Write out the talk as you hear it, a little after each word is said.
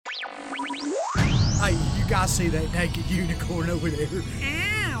Hey, you guys see that naked unicorn over there?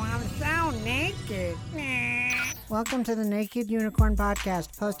 Ow, I'm so naked. Welcome to the Naked Unicorn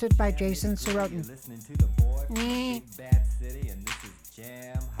Podcast, hosted by Jason Sorotin. You're listening to the boy from the big bad city, and this is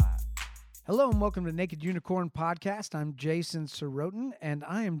Jam Hot. Hello and welcome to Naked Unicorn Podcast. I'm Jason Sorotin, and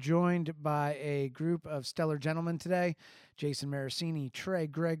I am joined by a group of stellar gentlemen today. Jason Marasini, Trey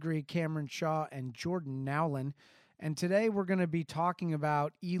Gregory, Cameron Shaw, and Jordan Nowlin. And today we're going to be talking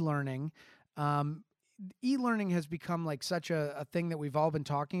about e-learning. E-learning has become like such a thing that we've all been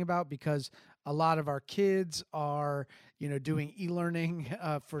talking about because a lot of our kids are, doing e-learning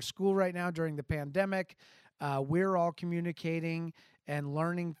for school right now during the pandemic. We're all communicating and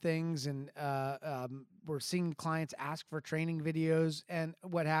learning things, and we're seeing clients ask for training videos and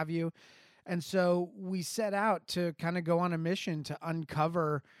what have you. And so we set out to kind of go on a mission to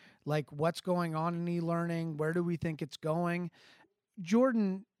uncover like what's going on in e-learning, where do we think it's going.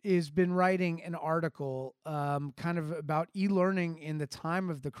 Jordan has been writing an article kind of about e-learning in the time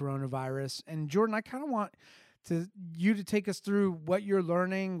of the coronavirus. And Jordan, I kind of want you to take us through what you're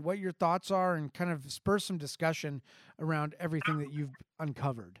learning, what your thoughts are, and kind of spur some discussion around everything that you've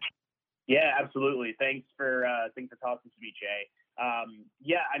uncovered. Yeah, absolutely. Thanks for talking to me, Jay.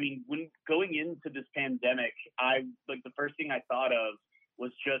 When going into this pandemic, the first thing I thought of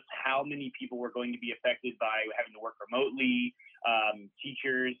was just how many people were going to be affected by having to work remotely,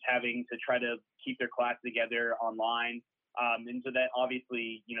 teachers having to try to keep their class together online. And so that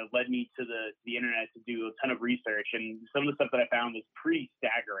obviously, led me to the internet to do a ton of research. And some of the stuff that I found was pretty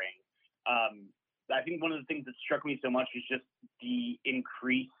staggering. I think one of the things that struck me so much was just the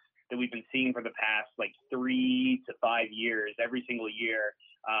increase that we've been seeing for the past 3 to 5 years, every single year.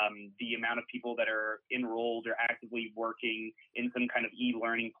 The amount of people that are enrolled or actively working in some kind of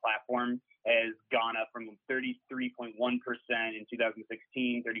e-learning platform has gone up from 33.1% in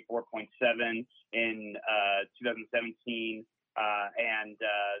 2016, 34.7% in 2017, and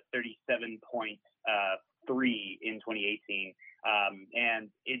 37.3% in 2018. And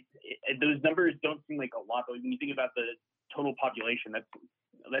those numbers don't seem like a lot, but when you think about the total population,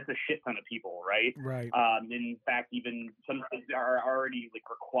 that's a shit ton of people, right? Right. In fact, even some states are already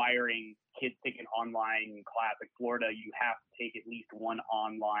requiring kids take an online class. Like Florida, you have to take at least one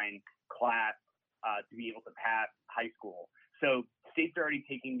online class to be able to pass high school. So states are already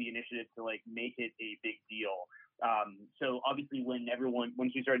taking the initiative to make it a big deal. So obviously once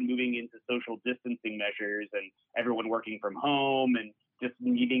we started moving into social distancing measures and everyone working from home and just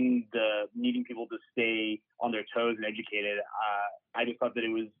needing people to stay on their toes and educated, I just thought that it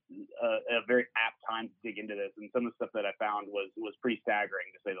was a very apt time to dig into this. And some of the stuff that I found was pretty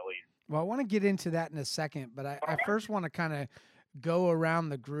staggering, to say the least. Well, I want to get into that in a second, but I first want to kind of go around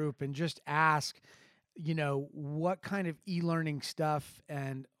the group and just ask, what kind of e-learning stuff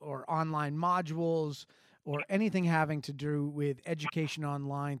or online modules or anything having to do with education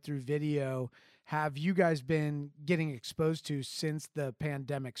online through video have you guys been getting exposed to since the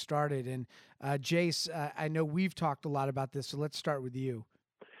pandemic started? And Jace, I know we've talked a lot about this, so let's start with you.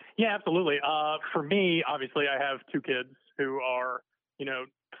 Yeah, absolutely. For me, obviously, I have two kids who are,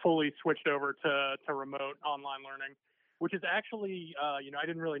 fully switched over to remote online learning, which is actually, I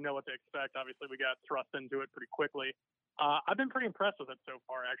didn't really know what to expect. Obviously, we got thrust into it pretty quickly. I've been pretty impressed with it so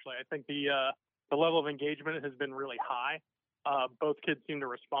far, actually. I think the level of engagement has been really high. Both kids seem to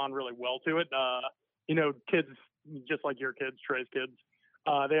respond really well to it. Kids just like your kids, Trey's kids,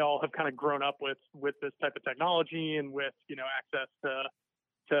 they all have kind of grown up with this type of technology and with, access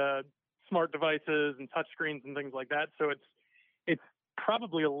to smart devices and touch screens and things like that. So it's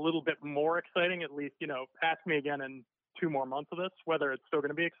probably a little bit more exciting, at least, ask me again in 2 more months of this, whether it's still going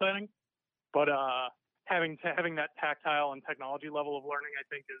to be exciting. But having that tactile and technology level of learning, I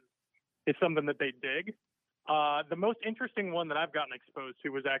think is something that they dig. The most interesting one that I've gotten exposed to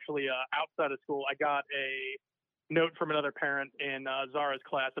was actually outside of school. I got a note from another parent in Zara's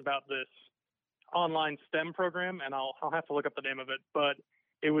class about this online STEM program, and I'll have to look up the name of it. But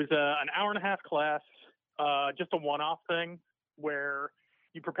it was an hour-and-a-half class, just a one-off thing where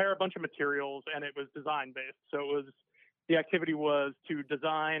you prepare a bunch of materials, and it was design-based. So the activity was to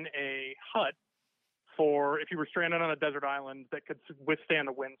design a hut for if you were stranded on a desert island that could withstand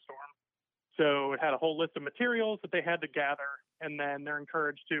a windstorm. So it had a whole list of materials that they had to gather, and then they're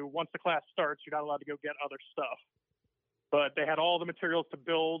encouraged to, once the class starts, you're not allowed to go get other stuff. But they had all the materials to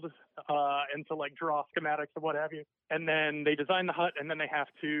build and to draw schematics and what have you. And then they design the hut, and then they have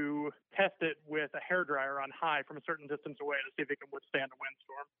to test it with a hairdryer on high from a certain distance away to see if it can withstand a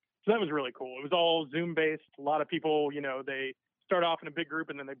windstorm. So that was really cool. It was all Zoom-based. A lot of people, they start off in a big group,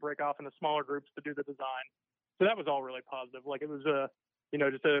 and then they break off into smaller groups to do the design. So that was all really positive. It was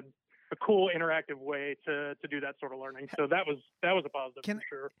just a cool interactive way to do that sort of learning. So that was a positive for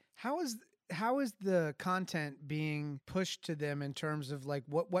sure. How is the content being pushed to them in terms of like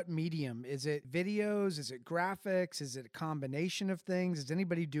what medium? Is it videos? Is it graphics? Is it a combination of things? Is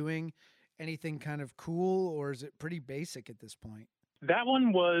anybody doing anything kind of cool, or is it pretty basic at this point? That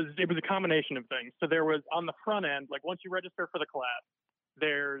one was a combination of things. So there was on the front end, like once you register for the class,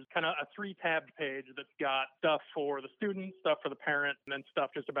 there's kind of a 3-tabbed page that's got stuff for the student, stuff for the parent, and then stuff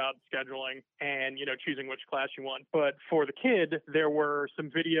just about scheduling and, choosing which class you want. But for the kid, there were some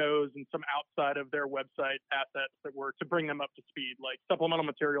videos and some outside of their website assets that were to bring them up to speed, like supplemental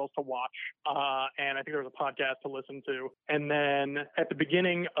materials to watch. And I think there was a podcast to listen to. And then at the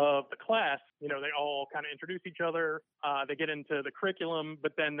beginning of the class, they all kind of introduce each other. They get into the curriculum,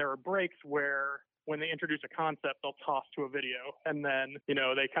 but then there are breaks where when they introduce a concept, they'll toss to a video. And then,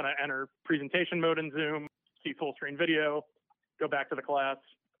 they kind of enter presentation mode in Zoom, see full screen video, go back to the class.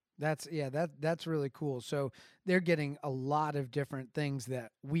 That's really cool. So they're getting a lot of different things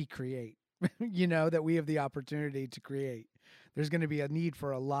that we create, that we have the opportunity to create. There's going to be a need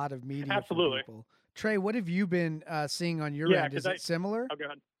for a lot of media. Absolutely. For people. Trey, what have you been seeing on your end? Is it similar? Oh, go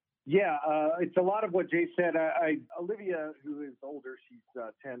ahead. Yeah, it's a lot of what Jay said. Olivia, who is older, she's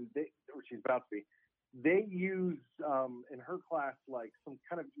 10, or she's about to be. They use in her class like some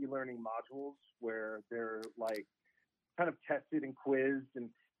kind of e-learning modules where they're like kind of tested and quizzed, and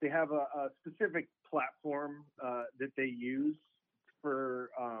they have a specific platform that they use for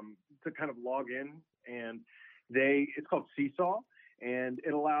to kind of log in, and it's called Seesaw, and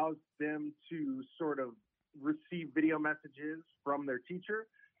it allows them to sort of receive video messages from their teacher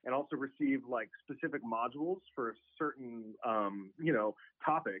and also receive like specific modules for a certain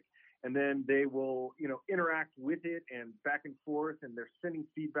topic. And then they will, interact with it and back and forth, and they're sending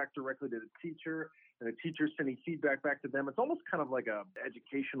feedback directly to the teacher, and the teacher's sending feedback back to them. It's almost kind of like a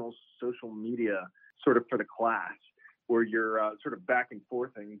educational social media sort of for the class where you're sort of back and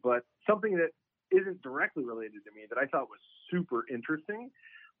forthing. But something that isn't directly related to me that I thought was super interesting.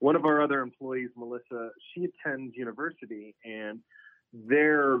 One of our other employees, Melissa, she attends university, and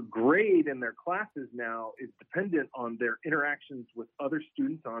their grade in their classes now is dependent on their interactions with other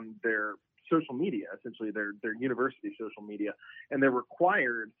students on their social media, essentially their university social media. And they're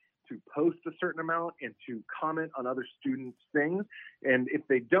required to post a certain amount and to comment on other students' things. And if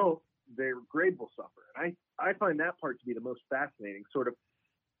they don't, their grade will suffer. And I find that part to be the most fascinating, sort of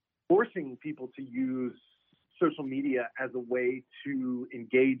forcing people to use social media as a way to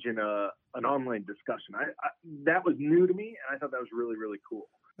engage in an online discussion. That was new to me, and I thought that was really, really cool.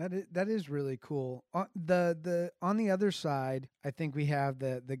 That is really cool. On the other side, I think we have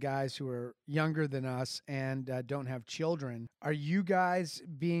the guys who are younger than us and don't have children. Are you guys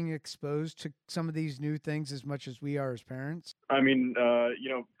being exposed to some of these new things as much as we are as parents? I mean,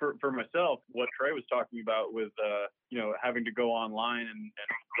 for myself, what Trey was talking about with having to go online and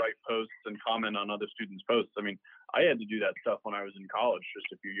write posts and comment on other students' posts. I mean, I had to do that stuff when I was in college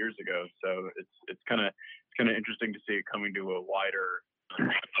just a few years ago. So it's kind of interesting to see it coming to a wider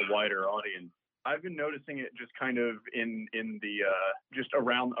audience. I've been noticing it just kind of in the just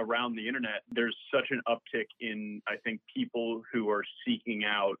around the internet. There's such an uptick in, I think, people who are seeking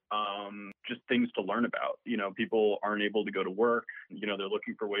out just things to learn about. People aren't able to go to work. They're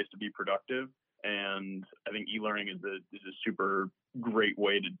looking for ways to be productive, and I think e-learning is a super great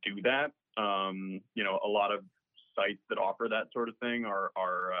way to do that. A lot of sites that offer that sort of thing are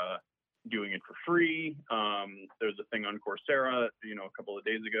doing it for free. There's a thing on Coursera, a couple of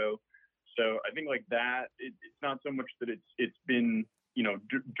days ago. So I think like that, it's not so much that it's been,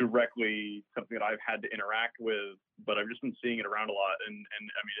 directly something that I've had to interact with, but I've just been seeing it around a lot. And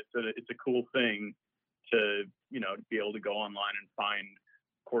I mean, it's a cool thing to, be able to go online and find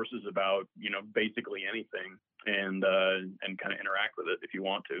courses about, basically anything and kind of interact with it if you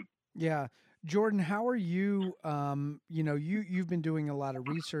want to. Yeah. Jordan, how are you, you've been doing a lot of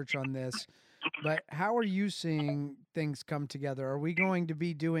research on this, but how are you seeing things come together? Are we going to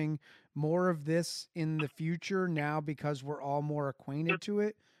be doing more of this in the future now because we're all more acquainted to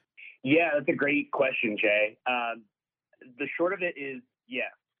it? Yeah, that's a great question, Jay. The short of it is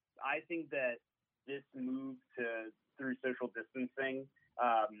yes. I think that this move through social distancing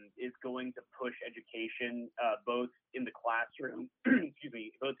is going to push education both in the classroom,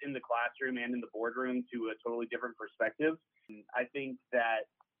 both in the classroom and in the boardroom to a totally different perspective. I think that,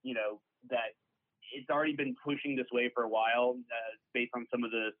 that it's already been pushing this way for a while based on some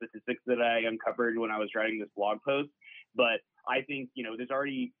of the statistics that I uncovered when I was writing this blog post. But I think, there's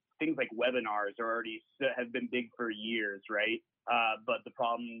already things like webinars have been big for years, right? But the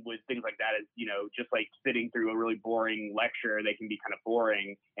problem with things like that is, just like sitting through a really boring lecture, they can be kind of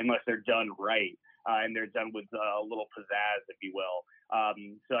boring unless they're done right. And they're done with a little pizzazz, if you will.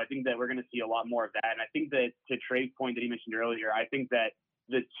 So I think that we're going to see a lot more of that. And I think that, to Trey's point that he mentioned earlier, I think that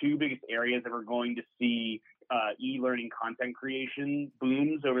the two biggest areas that we're going to see e-learning content creation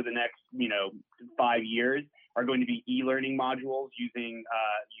booms over the next 5 years are going to be e-learning modules using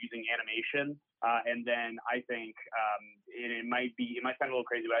animation, and then I think it might sound a little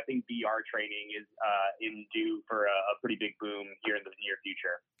crazy, but I think VR training is in due for a pretty big boom here in the near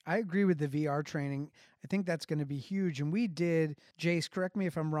future. I agree with the VR training. I think that's going to be huge. And we did, Jace, correct me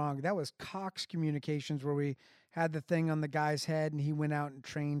if I'm wrong, that was Cox Communications where we had the thing on the guy's head and he went out and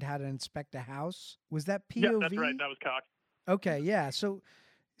trained how to inspect a house. Was that POV? Yeah, that's right. That was Cox. Okay, yeah. So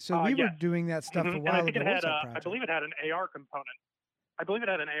we were doing that stuff a while ago. And I believe it had an AR component. I believe it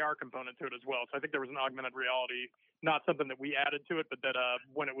had an AR component to it as well. So I think there was an augmented reality, not something that we added to it, but that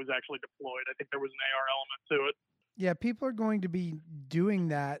when it was actually deployed, I think there was an AR element to it. Yeah, people are going to be doing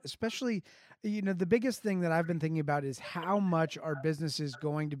that, especially, the biggest thing that I've been thinking about is how much our business is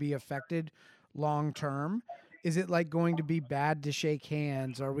going to be affected long term. Is it like going to be bad to shake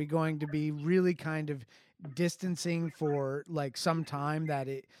hands? Are we going to be really kind of distancing for like some time that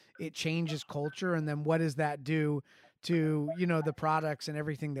it changes culture? And then what does that do to, the products and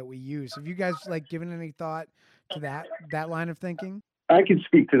everything that we use? Have you guys given any thought to that line of thinking? I can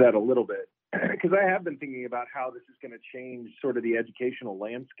speak to that a little bit because I have been thinking about how this is going to change sort of the educational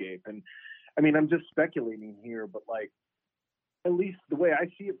landscape. And I mean, I'm just speculating here, but at least the way I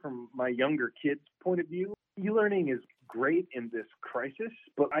see it from my younger kids' point of view, e-learning is great in this crisis,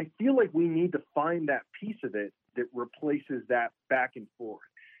 but I feel like we need to find that piece of it that replaces that back and forth.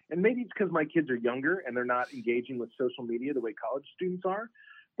 And maybe it's because my kids are younger and they're not engaging with social media the way college students are.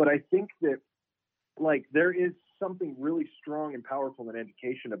 But I think that there is something really strong and powerful in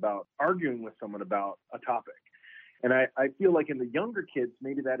education about arguing with someone about a topic. And I feel like in the younger kids,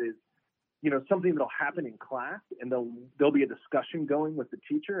 maybe that is, something that'll happen in class and there'll be a discussion going with the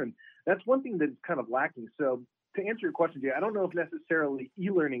teacher. And that's one thing that's kind of lacking. So to answer your question, Jay, I don't know if necessarily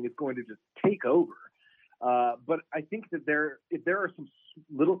e-learning is going to just take over. But I think that if there are some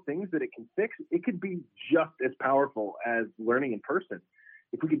little things that it can fix, it could be just as powerful as learning in person.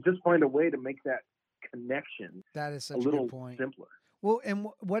 If we could just find a way to make that connection that is such a little good point. simpler. Well, and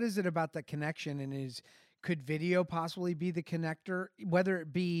what is it about the connection? And could video possibly be the connector, whether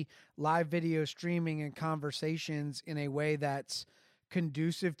it be live video streaming and conversations in a way that's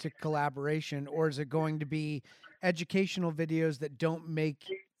conducive to collaboration, or is it going to be educational videos that don't make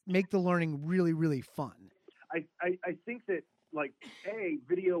the learning really, really fun? I think that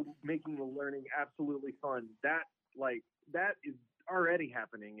video making the learning absolutely fun. That is already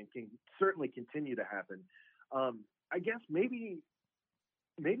happening and can certainly continue to happen. I guess maybe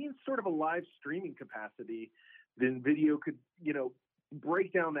in sort of a live streaming capacity, then video could,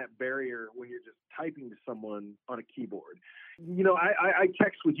 break down that barrier when you're just typing to someone on a keyboard. I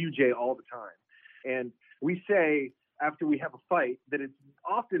text with you, Jay, all the time. And we say after we have a fight that it's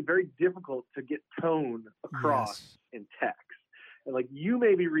often very difficult to get tone across in text. And you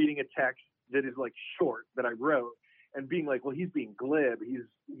may be reading a text that is short that I wrote and being like, well, he's being glib,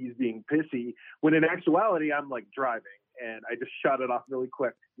 he's being pissy, when in actuality I'm driving and I just shot it off really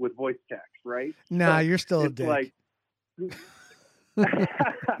quick with voice text, right? Nah, so you're still a dick.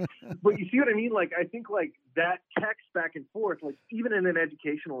 But you see what I mean? I think that text back and forth, even in an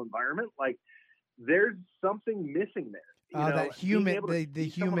educational environment, there's something missing there. That human, the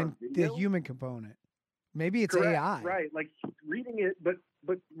human component. Maybe it's correct, AI. Right. Reading it, but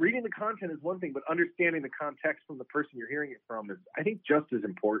reading the content is one thing, but understanding the context from the person you're hearing it from is, I think, just as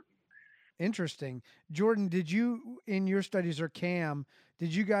important. Interesting. Jordan, did you, in your studies, or Cam,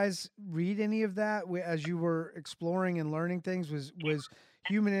 did you guys read any of that as you were exploring and learning things? Was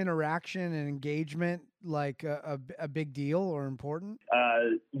human interaction and engagement a big deal or important?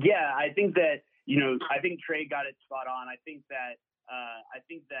 Yeah, I think that, I think Trey got it spot on. I think that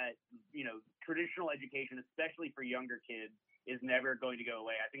traditional education, especially for younger kids, is never going to go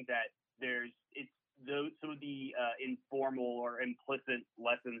away. I think that some of the informal or implicit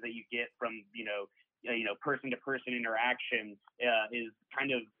lessons that you get from person to person interaction is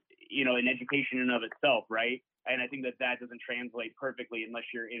kind of an education in and of itself, right? And I think that doesn't translate perfectly unless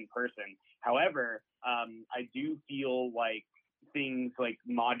you're in person. However, I do feel like things like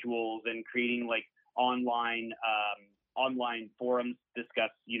modules and creating online forums discuss,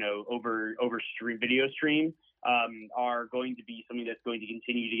 over video stream are going to be something that's going to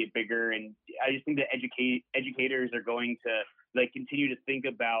continue to get bigger. And I just think that educators are going to like continue to think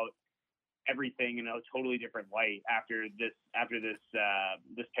about everything in a totally different light after this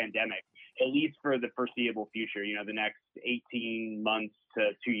pandemic, at least for the foreseeable future. You know, the next 18 months to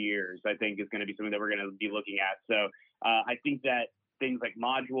 2 years, I think, is going to be something that we're going to be looking at. So I think that things like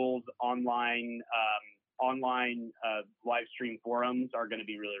modules, online live stream forums are going to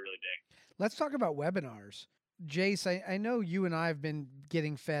be really, really big. Let's talk about webinars. Jace, I know you and I have been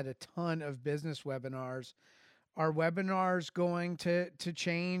getting fed a ton of business webinars. Are webinars going to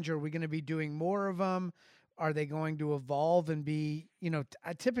change? Are we going to be doing more of them? Are they going to evolve and be,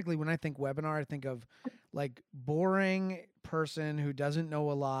 typically when I think webinar, I think of like boring person who doesn't know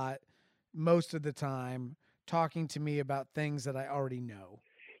a lot most of the time talking to me about things that I already know.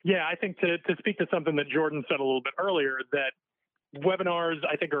 Yeah, I think to speak to something that Jordan said a little bit earlier, that webinars,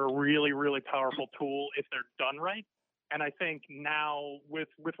 I think, are a really, really powerful tool if they're done right. And I think now with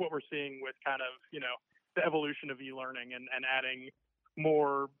what we're seeing with kind of, the evolution of e-learning and adding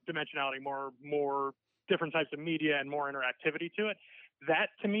more dimensionality, more different types of media and more interactivity to it, that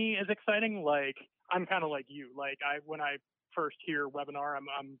to me is exciting. Like, I'm kind of like you. Like, when I first hear webinar,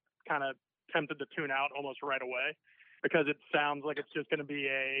 I'm kind of tempted to tune out almost right away because it sounds like it's just going to be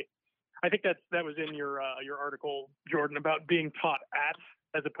I think that was in your article, Jordan, about being taught at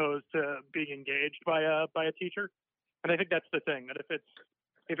as opposed to being engaged by a teacher. And I think that's the thing, that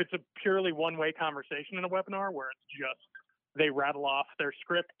if it's a purely one-way conversation in a webinar where it's just they rattle off their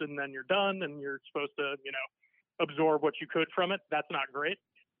script and then you're done and you're supposed to, absorb what you could from it, that's not great.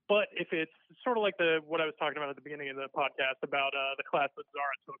 But if it's sort of like what I was talking about at the beginning of the podcast about the class that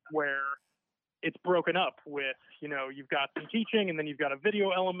Zara took, where it's broken up with, you've got some teaching and then you've got a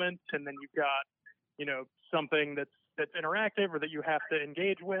video element and then you've got, something that's interactive or that you have to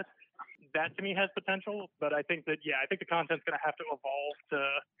engage with. That to me has potential, but I think the content's going to have to evolve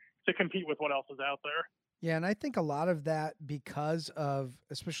to compete with what else is out there. Yeah, and I think a lot of that because of,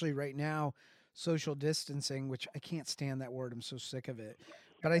 especially right now, social distancing, which I can't stand that word. I'm so sick of it.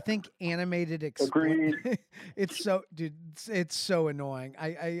 But I think animated it's so annoying.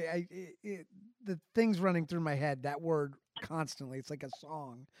 The things running through my head, that word constantly. It's like a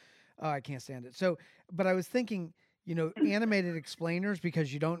song. Oh, I can't stand it. So, but I was thinking, animated explainers,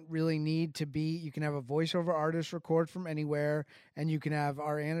 because you don't really need to be, you can have a voiceover artist record from anywhere, and you can have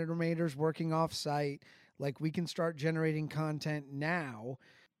our animators working off site. Like, we can start generating content now.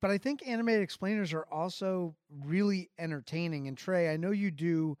 But I think animated explainers are also really entertaining. And Trey, I know you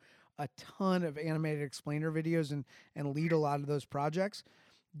do a ton of animated explainer videos and lead a lot of those projects.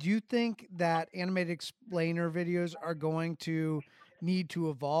 Do you think that animated explainer videos are going to need to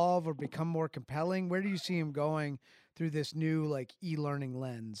evolve or become more compelling? Where do you see them going through this new like e-learning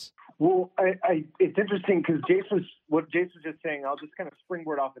lens? Well, it's interesting because what Jason was just saying, I'll just kind of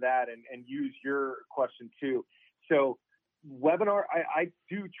springboard off of that and use your question too. So webinar, I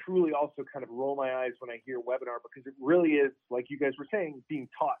do truly also kind of roll my eyes when I hear webinar, because it really is, like you guys were saying, being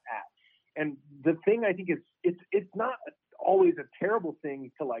taught at. And the thing I think is it's not always a terrible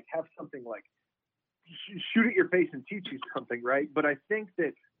thing to like have something like shoot at your face and teach you something, right? But I think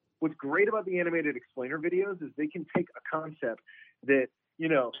that what's great about the animated explainer videos is they can take a concept that,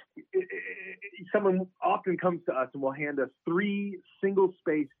 someone often comes to us and will hand us 3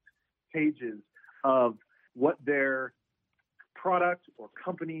 single-spaced pages of what their product or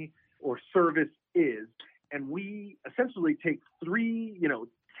company or service is. And we essentially take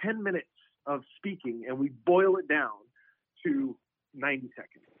 10 minutes of speaking and we boil it down to 90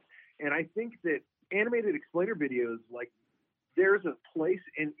 seconds. And I think that animated explainer videos, like, there's a place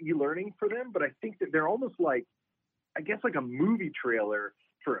in e-learning for them, but I think that they're almost like, I guess, like a movie trailer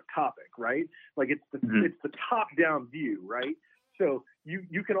for a topic, right? Like it's the top-down view, right? So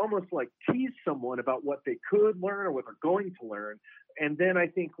you can almost like tease someone about what they could learn or what they're going to learn. And then I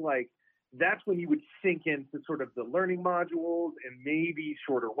think like that's when you would sink into sort of the learning modules and maybe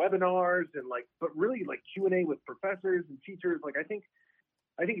shorter webinars and like, but really like Q&A with professors and teachers. Like I think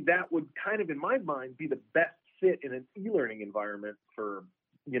that would kind of, in my mind, be the best fit in an e-learning environment for,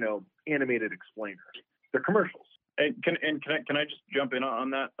 animated explainers. They're commercials. And can I just jump in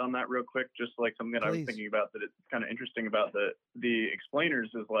on that real quick? Just like something that I was thinking about that it's kind of interesting about the explainers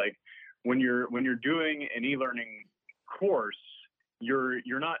is like when you're doing an e-learning course, you're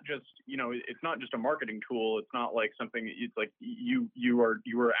not just, it's not just a marketing tool. It's not like something, it's like you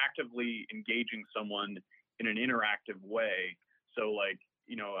are actively engaging someone in an interactive way. So like,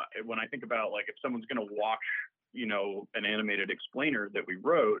 when I think about like if someone's going to watch, an animated explainer that we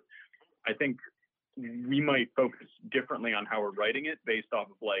wrote, I think we might focus differently on how we're writing it based off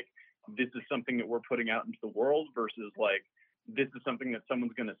of like this is something that we're putting out into the world versus like, this is something that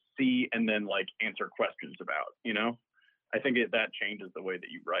someone's going to see and then like answer questions about, you know? I think that changes the way that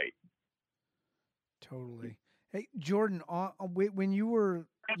you write. Totally. Hey, Jordan, when you were,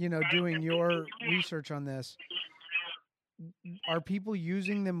 doing your research on this, are people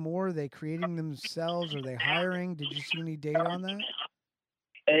using them more? Are they creating themselves? Are they hiring? Did you see any data on that?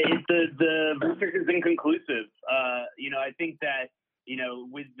 The research is inconclusive. I think that,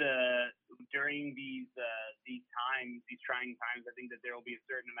 during these times, these trying times, I think that there will be a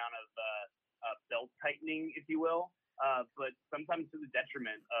certain amount of belt tightening, if you will. But sometimes to the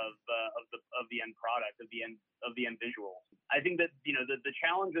detriment of the end product, of the end visual. I think that the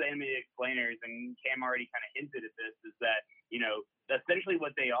challenge with animated explainers, and Cam already kind of hinted at this, is that essentially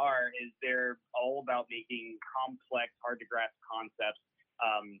what they are is they're all about making complex, hard to grasp concepts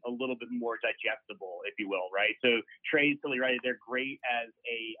a little bit more digestible, if you will, right? So Trey's totally right. They're great as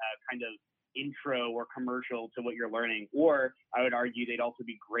a kind of intro or commercial to what you're learning, or I would argue they'd also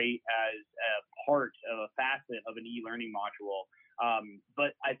be great as a part of a facet of an e-learning module.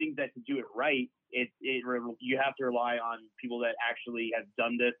 But I think that to do it right, you have to rely on people that actually have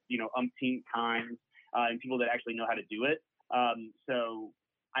done this, umpteen times, and people that actually know how to do it. So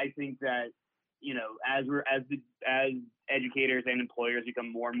I think that as educators and employers become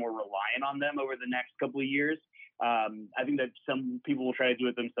more and more reliant on them over the next couple of years, I think that some people will try to do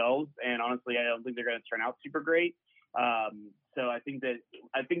it themselves, and honestly, I don't think they're going to turn out super great. So I think that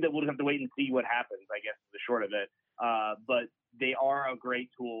we'll just have to wait and see what happens, I guess, is the short of it. But they are a great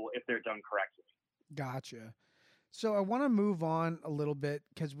tool if they're done correctly. Gotcha. So I want to move on a little bit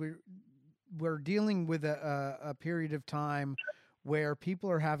because we're dealing with a period of time where people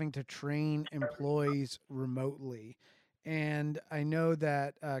are having to train employees remotely. And I know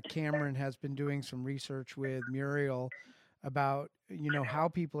that Cameron has been doing some research with Muriel about, how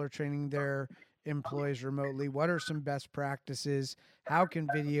people are training their employees remotely. What are some best practices? How can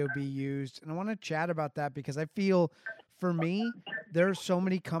video be used? And I want to chat about that because I feel, for me, there are so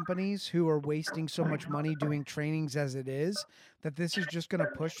many companies who are wasting so much money doing trainings as it is, that this is just going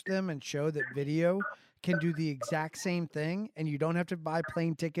to push them and show that video can do the exact same thing, and you don't have to buy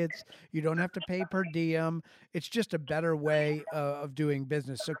plane tickets. You don't have to pay per diem. It's just a better way of doing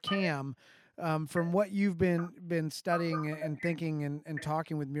business. So Cam, from what you've been studying and thinking and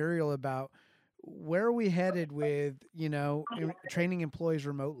talking with Muriel about, where are we headed with, training employees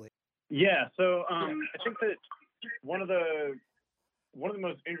remotely? Yeah. So I think that one of the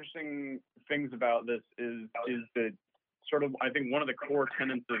most interesting things about this is that sort of, I think one of the core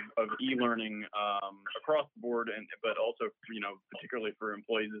tenets of e-learning across the board, but also, particularly for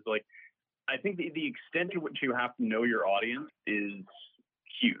employees, is like, I think the extent to which you have to know your audience is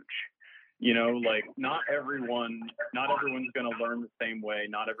huge. Like not everyone's going to learn the same way.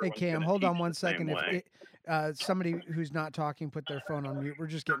 Not everyone's Hey Cam, gonna hold on teach one the same second. way. Somebody who's not talking put their phone on mute. We're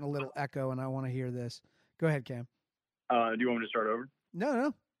just getting a little echo, and I want to hear this. Go ahead, Cam. Do you want me to start over?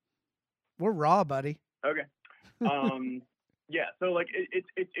 No. We're raw, buddy. Okay. Yeah. So like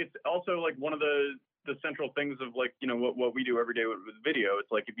it's also like one of the central things of like, what we do every day with video.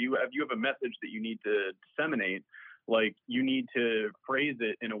 It's like if you have a message that you need to disseminate, like you need to phrase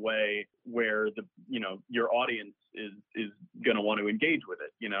it in a way where your audience is going to want to engage with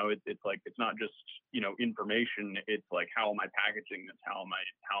it. It's like, it's not just, information. It's like, how am I packaging this? How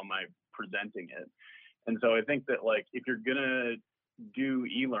am I presenting it? And so I think that like, if you're going to do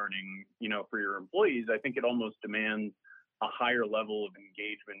e-learning, for your employees, I think it almost demands a higher level of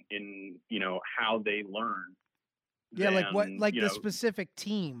engagement in, how they learn. Yeah. Like the specific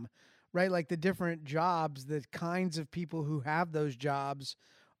team, right? Like the different jobs, the kinds of people who have those jobs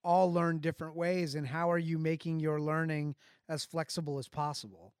all learn different ways. And how are you making your learning as flexible as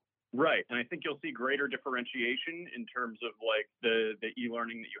possible? Right. And I think you'll see greater differentiation in terms of like the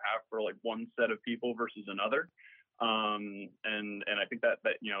e-learning that you have for like one set of people versus another. And I think that,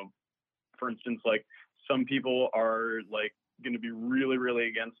 for instance, like some people are like going to be really, really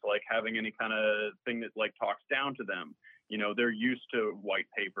against like having any kind of thing that like talks down to them. They're used to white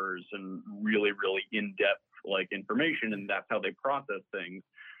papers and really, really in-depth like information, and that's how they process things.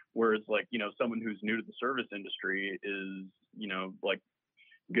 Whereas like, someone who's new to the service industry is, like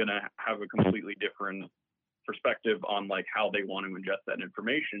going to have a completely different perspective on like how they want to ingest that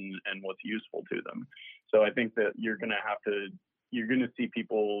information and what's useful to them. So I think that you're going to see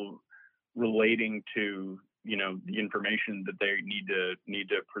people relating to, the information that they need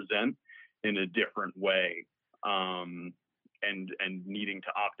to present in a different way. And needing to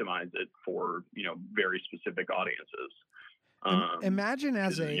optimize it for, very specific audiences. Imagine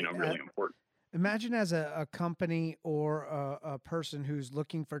as really important. Imagine as a company or a person who's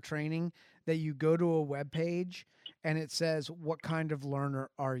looking for training that you go to a web page and it says, what kind of learner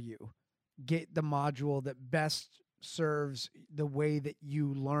are you? Get the module that best serves the way that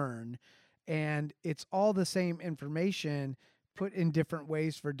you learn. And it's all the same information put in different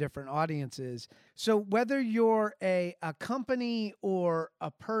ways for different audiences. So whether you're a company or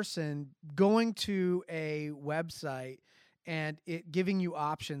a person going to a website and it giving you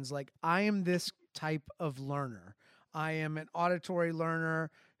options like, I am this type of learner, I am an auditory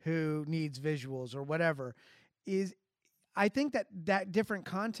learner who needs visuals or whatever, is I think that that different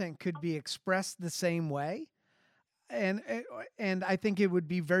content could be expressed the same way, and and I think it would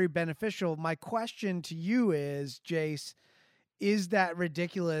be very beneficial. My question to you is, Jace, is that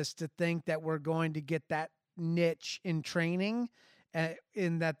ridiculous to think that we're going to get that niche in training,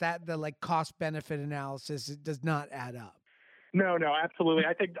 in that the like cost benefit analysis, it does not add up? No, absolutely.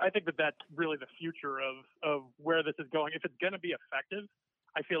 I think that that's really the future of where this is going. If it's going to be effective,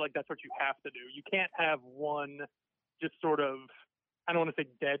 I feel like that's what you have to do. You can't have one just sort of, I don't want to say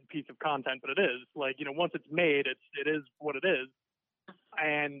dead piece of content, but it is like, once it's made, it is what it is.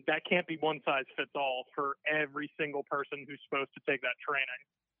 And that can't be one size fits all for every single person who's supposed to take that training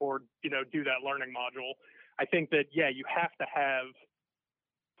or, do that learning module. I think that, you have to have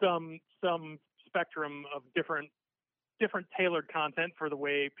some spectrum of different tailored content for the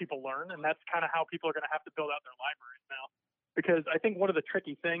way people learn. And that's kind of how people are going to have to build out their libraries now. Because I think one of the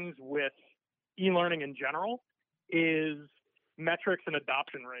tricky things with e-learning in general is metrics and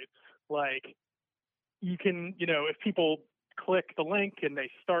adoption rates. Like you can, if people click the link and they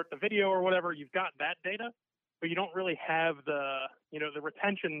start the video or whatever, you've got that data, but you don't really have the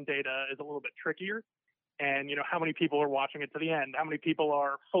retention data is a little bit trickier. And, how many people are watching it to the end? How many people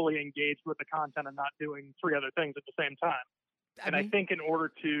are fully engaged with the content and not doing 3 other things at the same time? I think in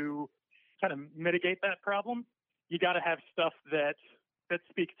order to kind of mitigate that problem, you got to have stuff that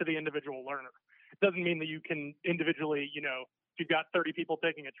speaks to the individual learner. It doesn't mean that you can individually, if you've got 30 people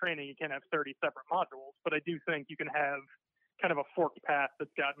taking a training, you can't have 30 separate modules. But I do think you can have kind of a forked path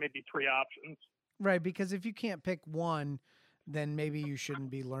that's got maybe 3 options. Right, because if you can't pick one, then maybe you shouldn't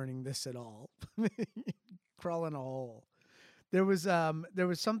be learning this at all. Crawl in a hole. There was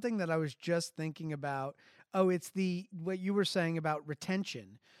something that I was just thinking about. Oh, it's what you were saying about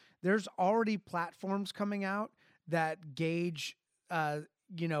retention. There's already platforms coming out that gauge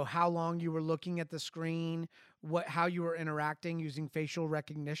how long you were looking at the screen, how you were interacting using facial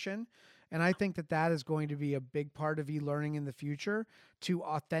recognition. And I think that is going to be a big part of e-learning in the future, to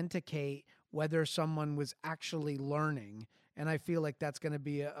authenticate whether someone was actually learning. And I feel like that's going to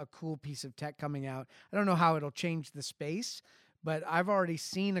be a cool piece of tech coming out. I don't know how it'll change the space, but I've already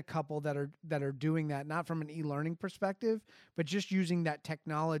seen a couple that are doing that, not from an e-learning perspective, but just using that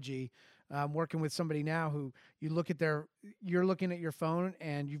technology. Working with somebody now who you're looking at your phone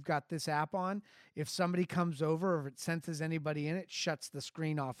and you've got this app on. If somebody comes over or if it senses anybody in it, shuts the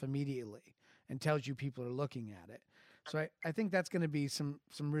screen off immediately and tells you people are looking at it. So I think that's going to be some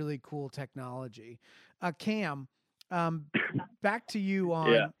really cool technology. Cam, back to you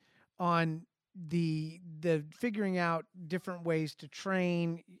on the figuring out different ways to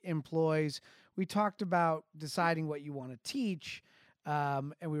train employees. We talked about deciding what you want to teach.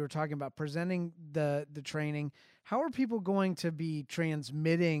 And we were talking about presenting the training. How are people going to be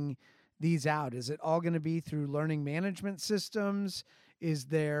transmitting these out? Is it all going to be through learning management systems?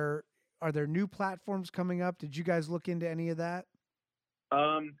 Are there new platforms coming up? Did you guys look into any of that?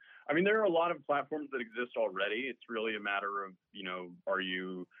 There are a lot of platforms that exist already. It's really a matter of, are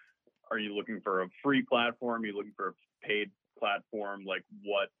you looking for a free platform? Are you looking for a paid platform? Like,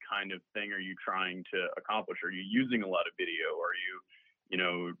 what kind of thing are you trying to accomplish? Are you using a lot of video? Are you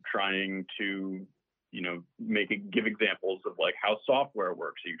trying to give examples of like how software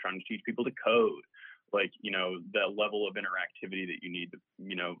works? Are you trying to teach people to code? Like, the level of interactivity that you need to,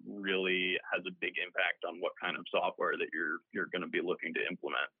 really has a big impact on what kind of software that you're going to be looking to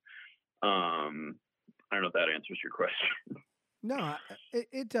implement. I don't know if that answers your question. No,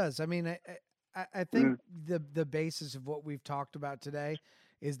 it does. I mean, I think the basis of what we've talked about today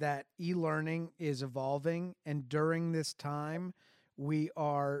is that e-learning is evolving, and during this time, we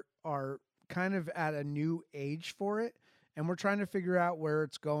are kind of at a new age for it, and we're trying to figure out where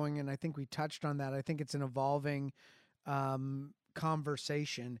it's going. And I think we touched on that. I think it's an evolving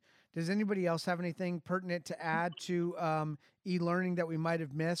conversation. Does anybody else have anything pertinent to add to e-learning that we might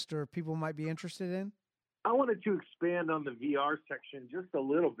have missed or people might be interested in? I wanted to expand on the VR section just a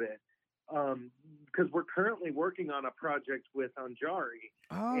little bit, because we're currently working on a project with Anjari,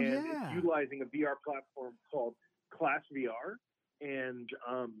 it's utilizing a VR platform called Class VR, and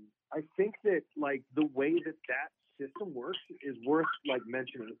I think that like the way that system works is worth like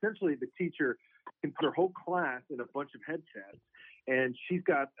mentioning. Essentially, the teacher can put her whole class in a bunch of headsets, and she's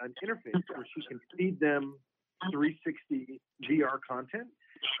got an interface where she can feed them 360 VR content,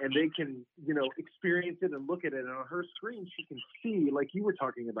 and they can, experience it and look at it. And on her screen, she can see, like you were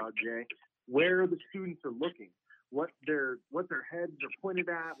talking about, Jay, where the students are looking, what their heads are pointed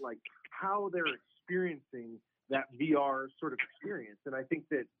at, like how they're experiencing that VR sort of experience. And I think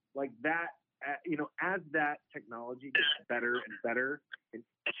that like that, as that technology gets better and better and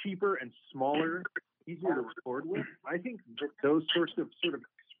cheaper and smaller, easier to record with, I think that those sorts of sort of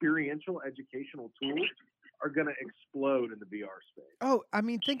experiential educational tools are going to explode in the VR space. Oh, I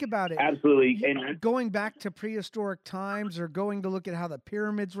mean, think about it. Absolutely. And going back to prehistoric times or going to look at how the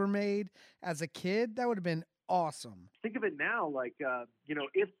pyramids were made as a kid, that would have been awesome. Think of it now, like,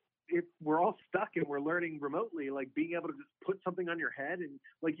 if we're all stuck and we're learning remotely, like being able to just put something on your head, and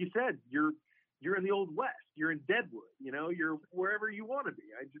like you said, you're in the Old West, you're in Deadwood, you're wherever you want to be.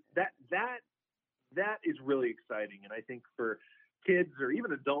 That is really exciting. And I think for kids or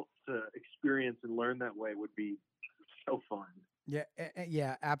even adults to experience and learn that way would be so fun.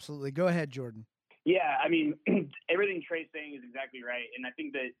 Yeah, absolutely. Go ahead, Jordan. Yeah, I mean, everything Trey's saying is exactly right. And I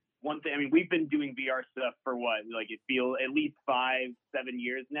think that one thing, I mean, we've been doing VR stuff for what, like it feels at least 5-7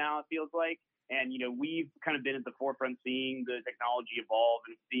 years now, it feels like. And, we've kind of been at the forefront seeing the technology evolve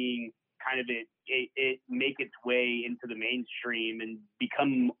and seeing kind of it make its way into the mainstream and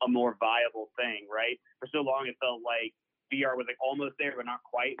become a more viable thing, right? For so long, it felt like VR was like almost there, but not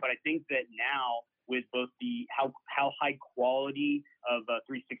quite. But I think that now with both the how high quality of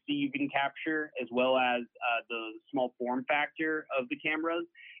 360 you can capture, as well as the small form factor of the cameras,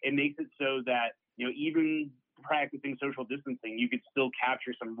 it makes it so that, even practicing social distancing, you could still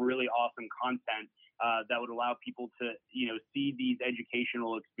capture some really awesome content that would allow people to, see these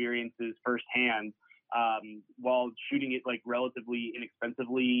educational experiences firsthand while shooting it like relatively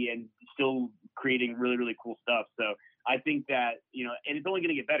inexpensively and still creating really, really cool stuff. So I think that, and it's only going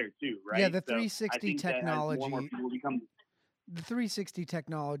to get better too, right? Yeah, the 360 technology. The 360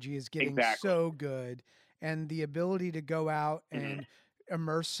 technology is getting so good, and the ability to go out and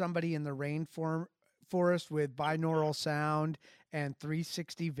immerse somebody in the rainforest with binaural sound and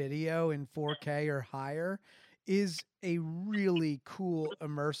 360 video in 4K or higher is a really cool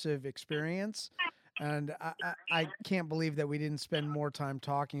immersive experience. And I can't believe that we didn't spend more time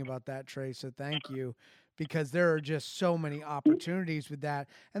talking about that, Trey. So thank you, because there are just so many opportunities with that.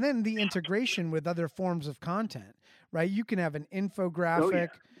 And then the integration with other forms of content, right? You can have an infographic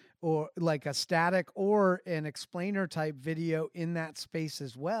or like a static or an explainer type video in that space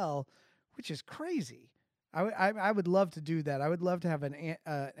as well, which is crazy. I would love to do that. I would love to have an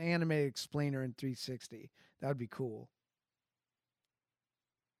animated explainer in 360. That would be cool.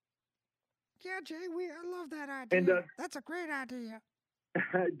 Yeah, Jay, I love that idea. And that's a great idea.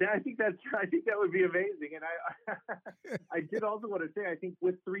 I think that would be amazing. And I did also want to say, I think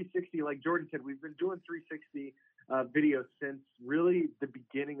with 360, like Jordan said, we've been doing 360 videos since really the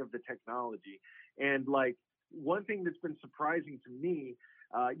beginning of the technology. And like one thing that's been surprising to me,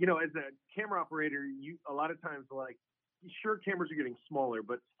 as a camera operator, a lot of times like, sure, cameras are getting smaller,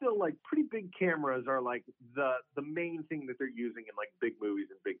 but still like pretty big cameras are like the main thing that they're using in like big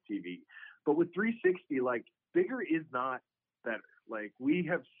movies and big TV. But with 360, like bigger is not better. Like we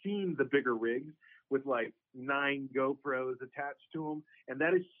have seen the bigger rigs with like 9 GoPros attached to them. And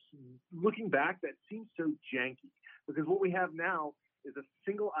that is, looking back, that seems so janky, because what we have now is a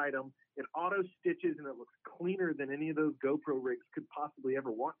single item. It auto stitches and it looks cleaner than any of those GoPro rigs could possibly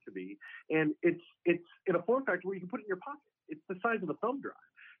ever want to be. And it's in a form factor where you can put it in your pocket. It's the size of a thumb drive.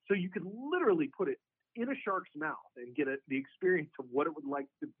 So you could literally put it in a shark's mouth and get the experience of what it would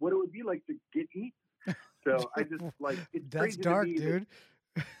be like to get eaten. So I just like, it's that's crazy dark, to me dude.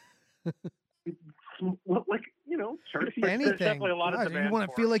 Like, sharks eat Anything. definitely a lot of God, demand you want to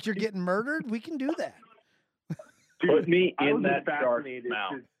for feel it. like you're getting murdered? We can do that. Put me I in was that just shark's fascinated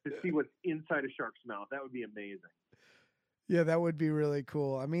mouth. to see what's inside a shark's mouth. That would be amazing. Yeah, that would be really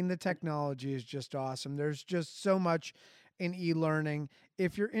cool. I mean, the technology is just awesome. There's just so much in e-learning.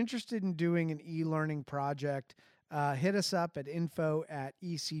 If you're interested in doing an e-learning project, hit us up at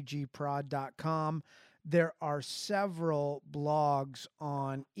info@ecgprod.com. There are several blogs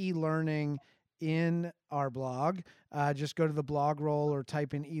on e-learning in our blog. Just go to the blog roll or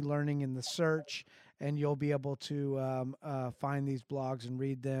type in e-learning in the search, and you'll be able to find these blogs and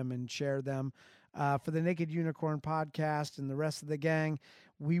read them and share them. For the Naked Unicorn podcast and the rest of the gang,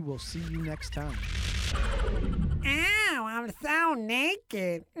 we will see you next time. Ow, I'm so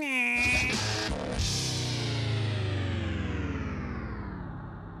naked.